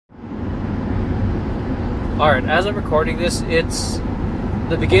Alright, as I'm recording this, it's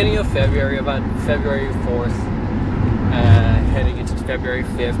the beginning of February, about February 4th, heading into February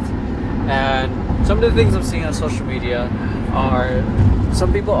 5th. And some of the things I'm seeing on social media are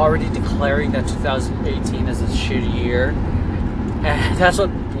some people already declaring that 2018 is a shitty year. And that's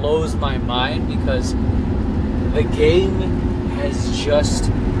what blows my mind, because the game has just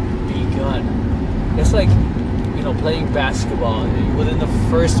begun. It's like, playing basketball. Within the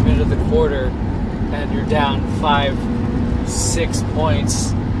first minute of the quarter, and you're down 5-6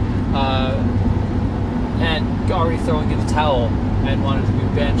 points, and already throwing in the towel and wanting to be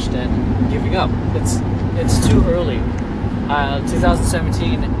benched and giving up. It's too early.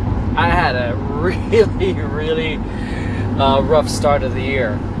 2017, I had a really rough start of the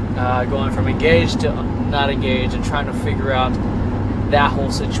year, going from engaged to not engaged and trying to figure out that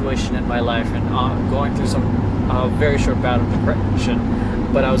whole situation in my life, and going through some very short bout of depression.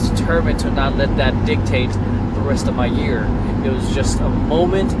 But I was determined to not let that dictate the rest of my year. It was just a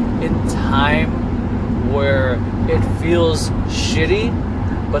moment in time where it feels shitty,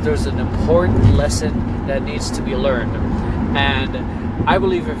 but there's an important lesson that needs to be learned. And I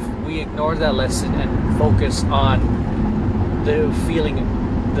believe if we ignore that lesson and focus on the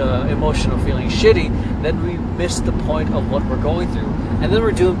emotional feeling shitty, then we miss the point of what we're going through, and then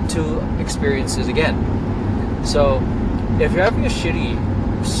we're doomed to experience it again. So if you're having a shitty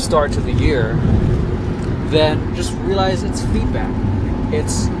start to the year, then just realize it's feedback.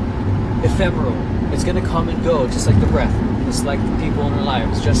 It's ephemeral. It's going to come and go, just like the breath, just like the people in our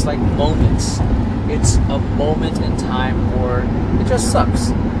lives, just like moments. It's a moment in time where it just sucks.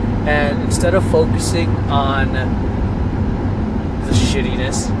 And instead of focusing on the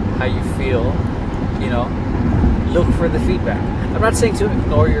shittiness, how you feel, look for the feedback. I'm not saying to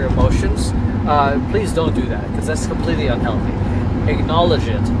ignore your emotions. Please don't do that, because that's completely unhealthy. Acknowledge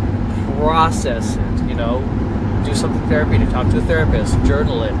it, process it, do something therapeutic, talk to a therapist,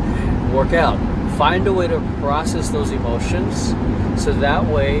 journal it, work out. Find a way to process those emotions, so that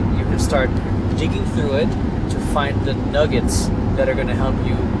way you can start digging through it to find the nuggets that are going to help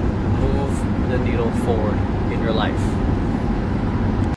you move the needle forward in your life.